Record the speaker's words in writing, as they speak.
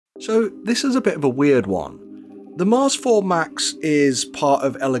So this is a bit of a weird one. The Mars 4 Max is part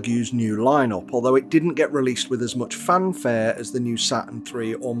of Elegoo's new lineup, although it didn't get released with as much fanfare as the new Saturn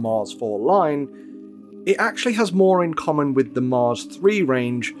 3 or Mars 4 line. It actually has more in common with the Mars 3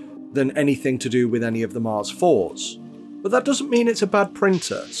 range than anything to do with any of the Mars 4s. But that doesn't mean it's a bad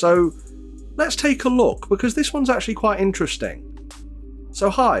printer, so let's take a look, because this one's actually quite interesting. So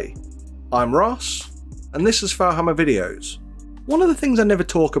hi, I'm Ross, and this is Fowhammer Videos. One of the things I never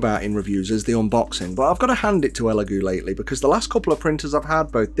talk about in reviews is the unboxing, but I've got to hand it to Elegoo lately because the last couple of printers I've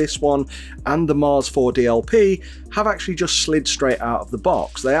had, both this one and the Mars 4 DLP, have actually just slid straight out of the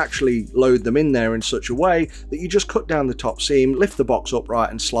box. They actually load them in there in such a way that you just cut down the top seam, lift the box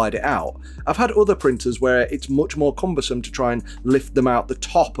upright and slide it out. I've had other printers where it's much more cumbersome to try and lift them out the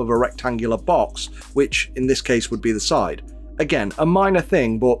top of a rectangular box, which in this case would be the side. Again, a minor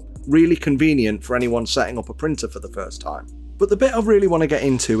thing, but really convenient for anyone setting up a printer for the first time. But the bit I really want to get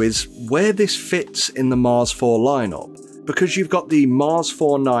into is where this fits in the Mars 4 lineup, because you've got the Mars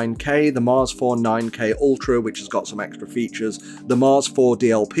 4 9K, the Mars 4 9K Ultra, which has got some extra features, the Mars 4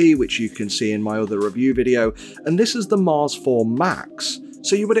 DLP, which you can see in my other review video, and this is the Mars 4 Max.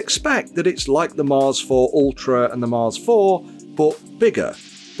 So you would expect that it's like the Mars 4 Ultra and the Mars 4, but bigger.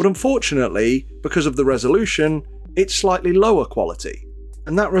 But unfortunately, because of the resolution, it's slightly lower quality.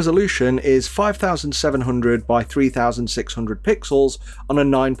 And that resolution is 5700 by 3600 pixels on a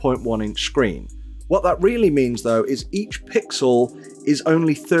 9.1 inch screen. What that really means though is each pixel is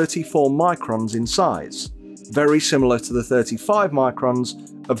only 34 microns in size, very similar to the 35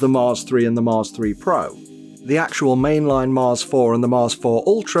 microns of the Mars 3 and the Mars 3 Pro. The actual mainline Mars 4 and the Mars 4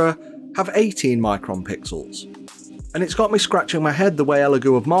 Ultra have 18 micron pixels. And it's got me scratching my head the way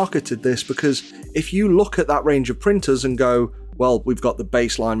Elegoo have marketed this, because if you look at that range of printers and go, well, we've got the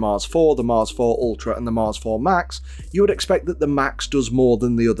baseline Mars 4, the Mars 4 Ultra and the Mars 4 Max, you would expect that the Max does more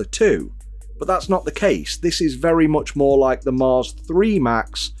than the other two. But that's not the case. This is very much more like the Mars 3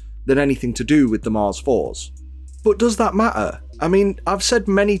 Max than anything to do with the Mars 4s. But does that matter? I mean, I've said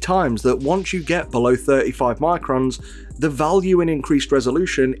many times that once you get below 35 microns, the value in increased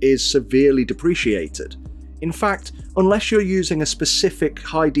resolution is severely depreciated. In fact, unless you're using a specific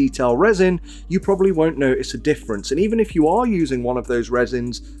high detail resin, you probably won't notice a difference, and even if you are using one of those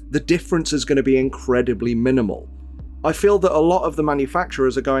resins, the difference is going to be incredibly minimal. I feel that a lot of the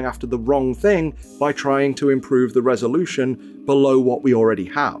manufacturers are going after the wrong thing by trying to improve the resolution below what we already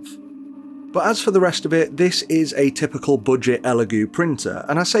have. But as for the rest of it, this is a typical budget Elegoo printer,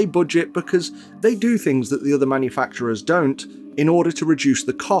 and I say budget because they do things that the other manufacturers don't in order to reduce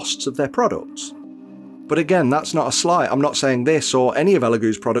the costs of their products. But again, that's not a slight. I'm not saying this or any of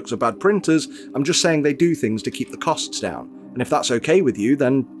Elegoo's products are bad printers, I'm just saying they do things to keep the costs down. And if that's okay with you,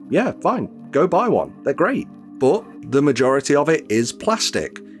 then yeah, fine, go buy one, they're great. But the majority of it is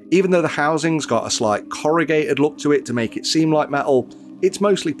plastic. Even though the housing's got a slight corrugated look to it to make it seem like metal, it's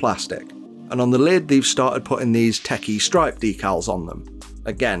mostly plastic. And on the lid, they've started putting these techie stripe decals on them.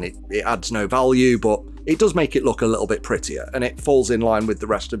 Again, it adds no value, but it does make it look a little bit prettier, and it falls in line with the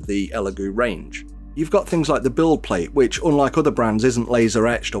rest of the Elegoo range. You've got things like the build plate, which unlike other brands isn't laser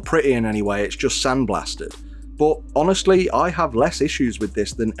etched or pretty in any way, it's just sandblasted. But honestly, I have less issues with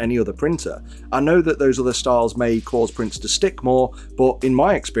this than any other printer. I know that those other styles may cause prints to stick more, but in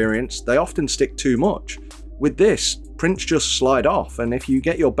my experience, they often stick too much. With this, prints just slide off, and if you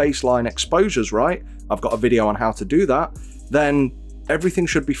get your baseline exposures right, I've got a video on how to do that, then everything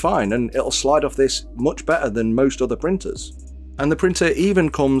should be fine, and it'll slide off this much better than most other printers. And the printer even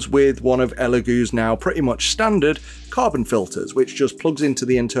comes with one of Elegoo's now pretty much standard carbon filters, which just plugs into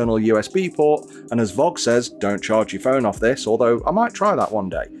the internal USB port, and as Vog says, don't charge your phone off this, although I might try that one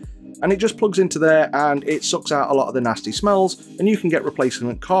day. And it just plugs into there and it sucks out a lot of the nasty smells, and you can get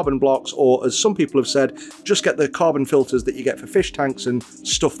replacement carbon blocks, or as some people have said, just get the carbon filters that you get for fish tanks and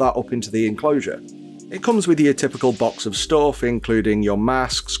stuff that up into the enclosure. It comes with your typical box of stuff, including your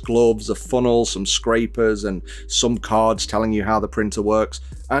masks, gloves, a funnel, some scrapers, and some cards telling you how the printer works.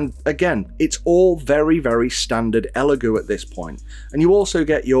 And again, it's all very, very standard Elegoo at this point. And you also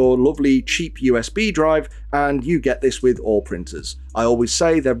get your lovely cheap USB drive, and you get this with all printers. I always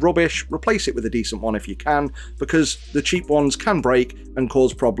say they're rubbish, replace it with a decent one if you can, because the cheap ones can break and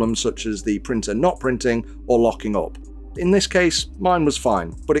cause problems such as the printer not printing or locking up. In this case, mine was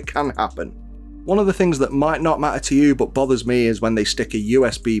fine, but it can happen. One of the things that might not matter to you but bothers me is when they stick a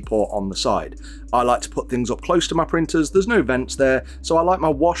USB port on the side. I like to put things up close to my printers, there's no vents there, so I like my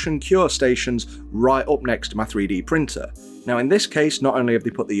wash and cure stations right up next to my 3D printer. Now in this case, not only have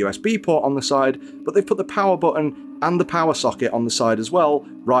they put the USB port on the side, but they've put the power button and the power socket on the side as well,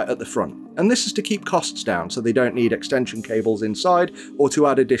 right at the front. And this is to keep costs down so they don't need extension cables inside or to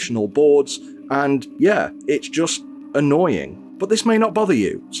add additional boards, and yeah, it's just annoying. But this may not bother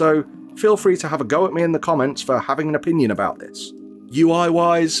you, so feel free to have a go at me in the comments for having an opinion about this. UI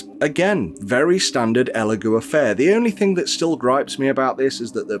wise, again, very standard Elegoo affair. The only thing that still gripes me about this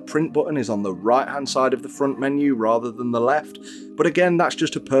is that the print button is on the right hand side of the front menu rather than the left, but again, that's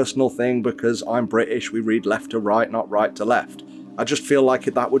just a personal thing because I'm British, we read left to right, not right to left. I just feel like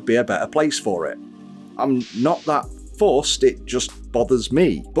that would be a better place for it. I'm not that fussed, it just bothers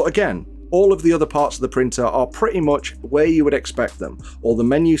me. But again, all of the other parts of the printer are pretty much where you would expect them. All the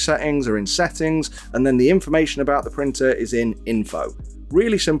menu settings are in settings, and then the information about the printer is in info.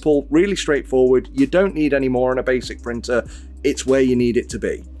 Really simple, really straightforward. You don't need any more in a basic printer. It's where you need it to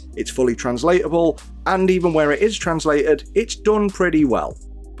be. It's fully translatable, and even where it is translated, it's done pretty well.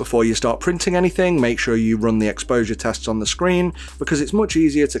 Before you start printing anything, make sure you run the exposure tests on the screen, because it's much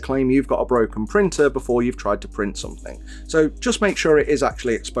easier to claim you've got a broken printer before you've tried to print something. So just make sure it is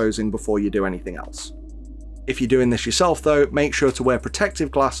actually exposing before you do anything else. If you're doing this yourself though, make sure to wear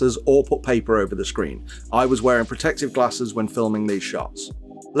protective glasses or put paper over the screen. I was wearing protective glasses when filming these shots.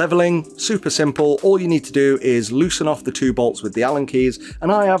 Leveling, super simple. All you need to do is loosen off the 2 bolts with the Allen keys,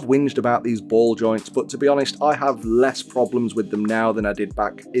 and I have whinged about these ball joints, but to be honest, I have less problems with them now than I did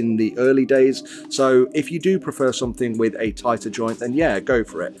back in the early days. So if you do prefer something with a tighter joint, then yeah, go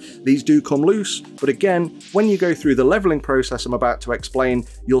for it. These do come loose, but again, when you go through the leveling process I'm about to explain,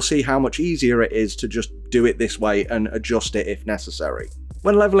 you'll see how much easier it is to just do it this way and adjust it if necessary.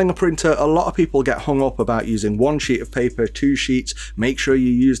 When leveling a printer, a lot of people get hung up about using 1 sheet of paper, 2 sheets, make sure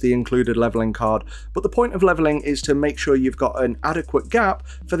you use the included leveling card, but the point of leveling is to make sure you've got an adequate gap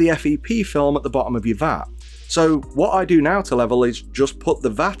for the FEP film at the bottom of your vat. So what I do now to level is just put the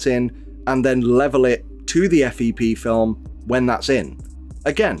vat in and then level it to the FEP film when that's in.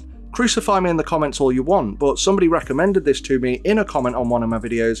 Again, crucify me in the comments all you want, but somebody recommended this to me in a comment on one of my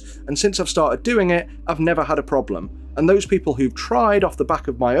videos, and since I've started doing it, I've never had a problem. And those people who've tried off the back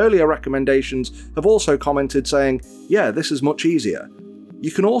of my earlier recommendations have also commented saying, yeah, this is much easier.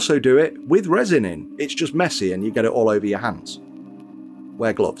 You can also do it with resin in. It's just messy and you get it all over your hands.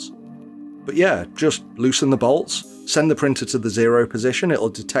 Wear gloves. But yeah, just loosen the bolts, send the printer to the 0 position, it'll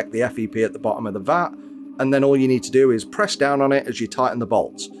detect the FEP at the bottom of the vat, and then all you need to do is press down on it as you tighten the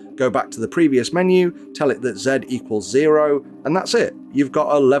bolts. Go back to the previous menu, tell it that Z equals 0, and that's it. You've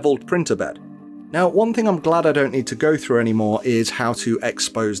got a leveled printer bed. Now, one thing I'm glad I don't need to go through anymore is how to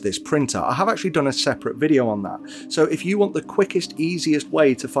expose this printer. I have actually done a separate video on that. So if you want the quickest, easiest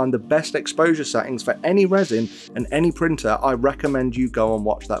way to find the best exposure settings for any resin and any printer, I recommend you go and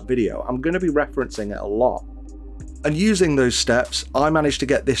watch that video. I'm going to be referencing it a lot. And using those steps, I managed to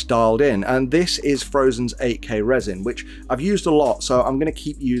get this dialed in, and this is Frozen's 8K resin, which I've used a lot, so I'm going to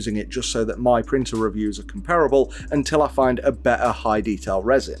keep using it just so that my printer reviews are comparable until I find a better high detail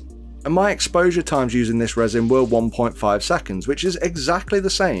resin. And my exposure times using this resin were 1.5 seconds, which is exactly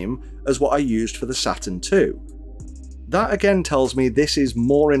the same as what I used for the Saturn 2. That again tells me this is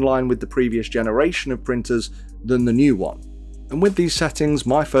more in line with the previous generation of printers than the new one. And with these settings,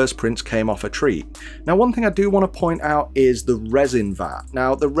 my first prints came off a treat. Now, one thing I do want to point out is the resin vat.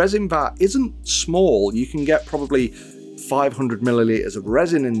 Now, the resin vat isn't small. You can get probably 500 milliliters of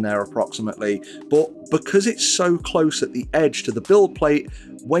resin in there approximately, but because it's so close at the edge to the build plate,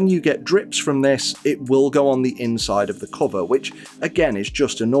 when you get drips from this, it will go on the inside of the cover, which again is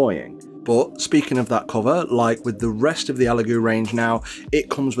just annoying. But speaking of that cover, like with the rest of the Elegoo range now, it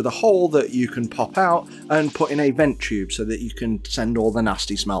comes with a hole that you can pop out and put in a vent tube so that you can send all the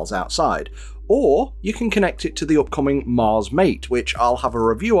nasty smells outside. Or you can connect it to the upcoming Mars Mate, which I'll have a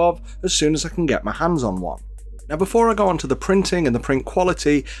review of as soon as I can get my hands on one. Now, before I go on to the printing and the print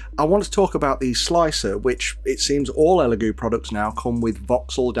quality, I want to talk about the slicer, which it seems all Elegoo products now come with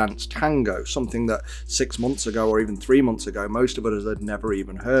Voxel Dance Tango, something that 6 months ago or even 3 months ago most of us had never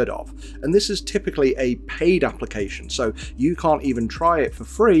even heard of. And this is typically a paid application, so you can't even try it for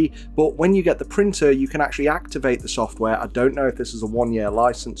free, but when you get the printer you can actually activate the software. I don't know if this is a 1-year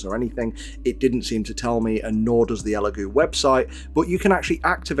license or anything, it didn't seem to tell me, and nor does the Elegoo website, but you can actually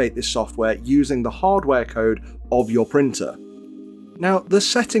activate this software using the hardware code of your printer. Now, the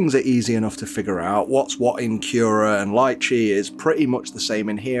settings are easy enough to figure out. What's what in Cura and Lychee is pretty much the same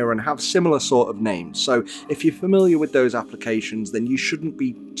in here and have similar sort of names, so if you're familiar with those applications then you shouldn't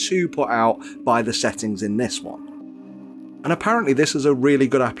be too put out by the settings in this one. And apparently this is a really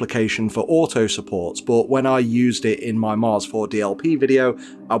good application for auto supports, but when I used it in my Mars 4 DLP video,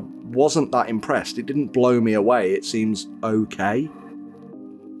 I wasn't that impressed. It didn't blow me away, it seems okay.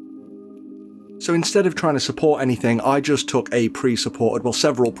 So instead of trying to support anything, I just took a pre-supported, well,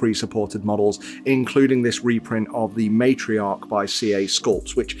 several pre-supported models, including this reprint of the Matriarch by CA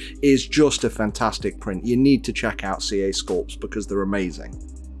Sculpts, which is just a fantastic print. You need to check out CA Sculpts because they're amazing.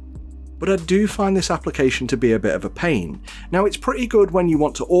 But I do find this application to be a bit of a pain. Now, it's pretty good when you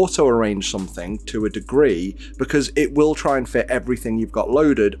want to auto-arrange something to a degree, because it will try and fit everything you've got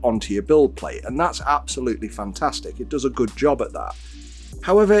loaded onto your build plate, and that's absolutely fantastic. It does a good job at that.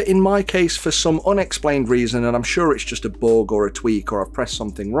 However, in my case, for some unexplained reason, and I'm sure it's just a bug or a tweak or I've pressed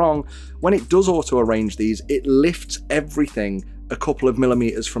something wrong, when it does auto-arrange these, it lifts everything a couple of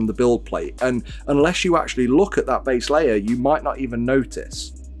millimeters from the build plate, and unless you actually look at that base layer, you might not even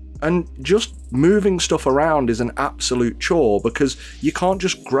notice. And just moving stuff around is an absolute chore, because you can't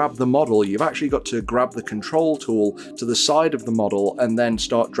just grab the model, you've actually got to grab the control tool to the side of the model and then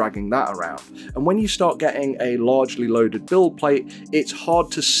start dragging that around. And when you start getting a largely loaded build plate, it's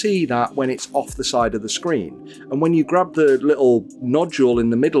hard to see that when it's off the side of the screen. And when you grab the little nodule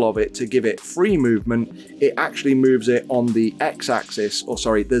in the middle of it to give it free movement, it actually moves it on the X-axis, or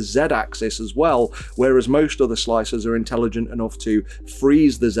sorry, the Z-axis as well, whereas most other slicers are intelligent enough to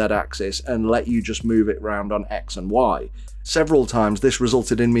freeze the Z-axis and let you just move it around on X and Y. Several times this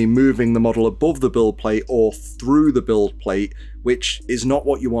resulted in me moving the model above the build plate or through the build plate, which is not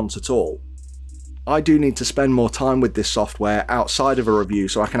what you want at all. I do need to spend more time with this software outside of a review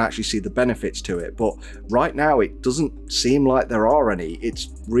so I can actually see the benefits to it, but right now it doesn't seem like there are any. It's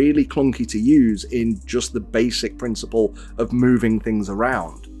really clunky to use in just the basic principle of moving things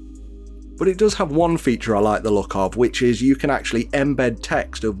around. But it does have one feature I like the look of, which is you can actually embed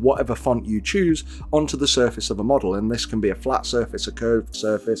text of whatever font you choose onto the surface of a model, and this can be a flat surface, a curved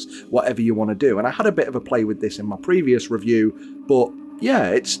surface, whatever you want to do. And I had a bit of a play with this in my previous review, but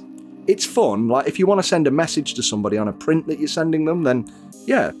yeah, it's fun. Like, if you want to send a message to somebody on a print that you're sending them, then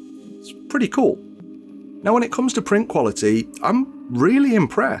yeah, it's pretty cool. Now, when it comes to print quality, I'm really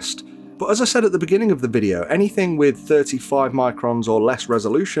impressed. But as I said at the beginning of the video, anything with 35 microns or less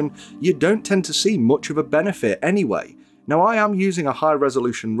resolution, you don't tend to see much of a benefit anyway. Now, I am using a high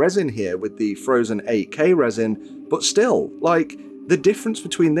resolution resin here with the Frozen 8K resin, but still, like, the difference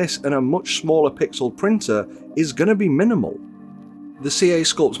between this and a much smaller pixel printer is going to be minimal. The CA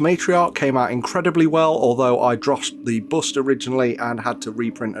Sculpts Matriarch came out incredibly well, although I drossed the bust originally and had to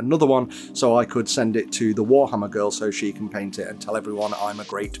reprint another one so I could send it to the Warhammer girl so she can paint it and tell everyone I'm a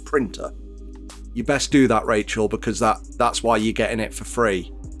great printer. You best do that, Rachel, because that's why you're getting it for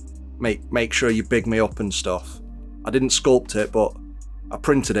free. Make sure you big me up and stuff. I didn't sculpt it, but I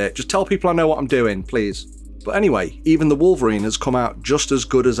printed it. Just tell people I know what I'm doing, please. But anyway, even the Wolverine has come out just as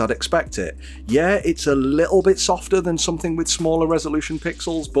good as I'd expect it. Yeah, it's a little bit softer than something with smaller resolution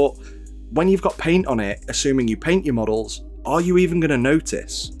pixels, but when you've got paint on it, assuming you paint your models, are you even going to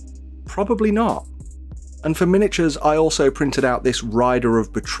notice? Probably not. And for miniatures, I also printed out this Rider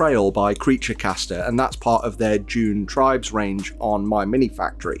of Betrayal by Creature Caster, and that's part of their Dune Tribes range on my mini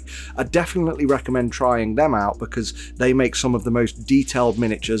factory. I definitely recommend trying them out because they make some of the most detailed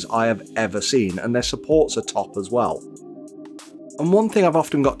miniatures I have ever seen, and their supports are top as well. And one thing I've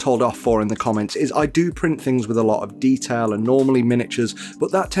often got told off for in the comments is I do print things with a lot of detail and normally miniatures,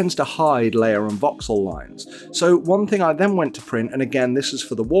 but that tends to hide layer and voxel lines. So one thing I then went to print, and again this is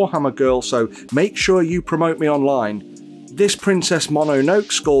for the Warhammer girl, so make sure you promote me online. This Princess Mononoke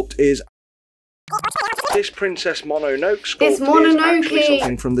sculpt is actually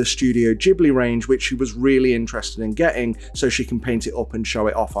something from the Studio Ghibli range, which she was really interested in getting so she can paint it up and show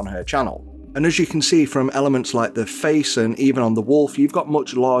it off on her channel. And as you can see from elements like the face and even on the wolf, you've got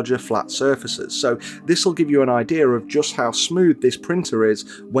much larger flat surfaces. So this will give you an idea of just how smooth this printer is.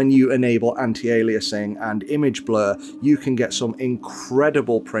 When you enable anti-aliasing and image blur, you can get some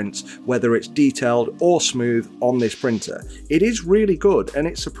incredible prints, whether it's detailed or smooth on this printer. It is really good, and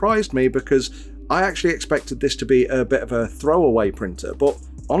it surprised me because I actually expected this to be a bit of a throwaway printer, but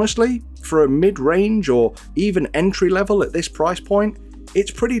honestly, for a mid-range or even entry level at this price point,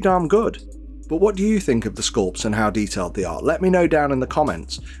 it's pretty damn good. But what do you think of the sculpts and how detailed they are? Let me know down in the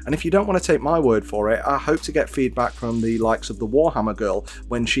comments. And if you don't want to take my word for it, I hope to get feedback from the likes of the Warhammer girl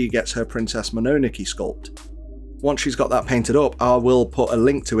when she gets her Princess Mononoke sculpt. Once she's got that painted up, I will put a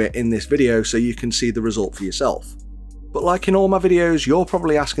link to it in this video so you can see the result for yourself. But like in all my videos, you're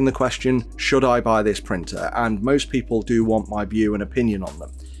probably asking the question, should I buy this printer? And most people do want my view and opinion on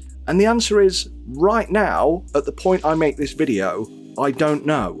them. And the answer is, right now, at the point I make this video, I don't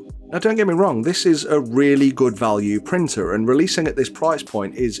know. Now don't get me wrong, this is a really good value printer, and releasing at this price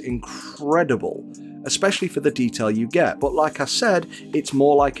point is incredible. especially for the detail you get. But like I said, it's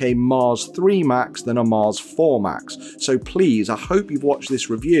more like a Mars 3 Max than a Mars 4 Max. So please, I hope you've watched this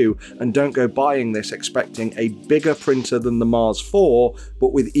review and don't go buying this expecting a bigger printer than the Mars 4,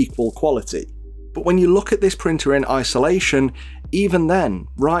 but with equal quality. But when you look at this printer in isolation, even then,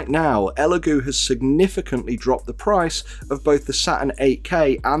 right now, Elegoo has significantly dropped the price of both the Saturn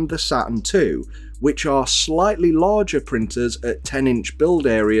 8K and the Saturn 2, which are slightly larger printers at 10-inch build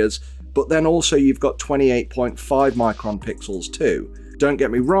areas, but then also you've got 28.5 micron pixels too. Don't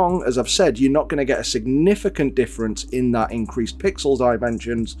get me wrong, as I've said, you're not going to get a significant difference in that increased pixel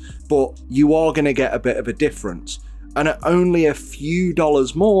dimensions, but you are going to get a bit of a difference. And at only a few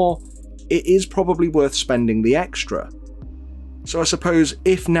dollars more, it is probably worth spending the extra. So I suppose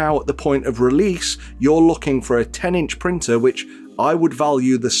if now at the point of release you're looking for a 10-inch printer, which I would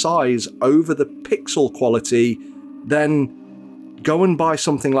value the size over the pixel quality, then go and buy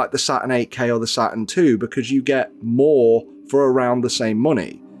something like the Saturn 8K or the Saturn 2 because you get more for around the same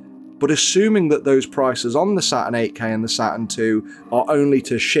money. But assuming that those prices on the Saturn 8K and the Saturn 2 are only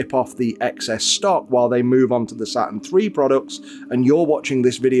to ship off the excess stock while they move on to the Saturn 3 products, and you're watching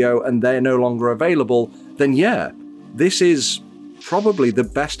this video and they're no longer available, then yeah, this is probably the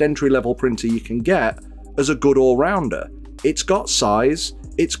best entry-level printer you can get as a good all-rounder. It's got size,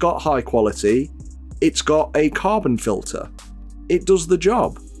 it's got high quality, it's got a carbon filter. It does the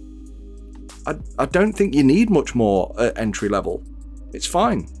job. I don't think you need much more at entry-level. It's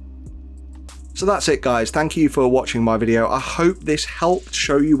fine. So that's it guys, thank you for watching my video. I hope this helped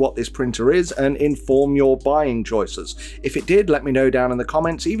show you what this printer is and inform your buying choices. If it did, let me know down in the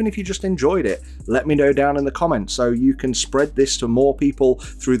comments. Even if you just enjoyed it, let me know down in the comments so you can spread this to more people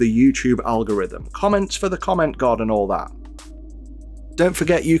through the YouTube algorithm. Comments for the comment god and all that. Don't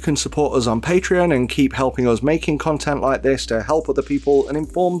forget you can support us on Patreon and keep helping us making content like this to help other people and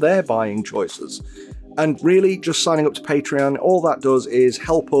inform their buying choices. And really, just signing up to Patreon, all that does is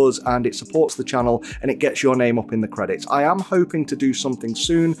help us and it supports the channel and it gets your name up in the credits. I am hoping to do something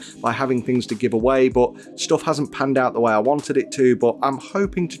soon by having things to give away, but stuff hasn't panned out the way I wanted it to, but I'm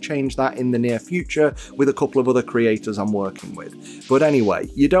hoping to change that in the near future with a couple of other creators I'm working with. But anyway,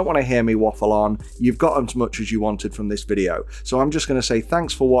 you don't want to hear me waffle on, you've got as much as you wanted from this video. So I'm just going to say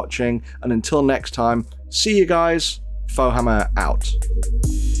thanks for watching, and until next time, see you guys, Fohammer out.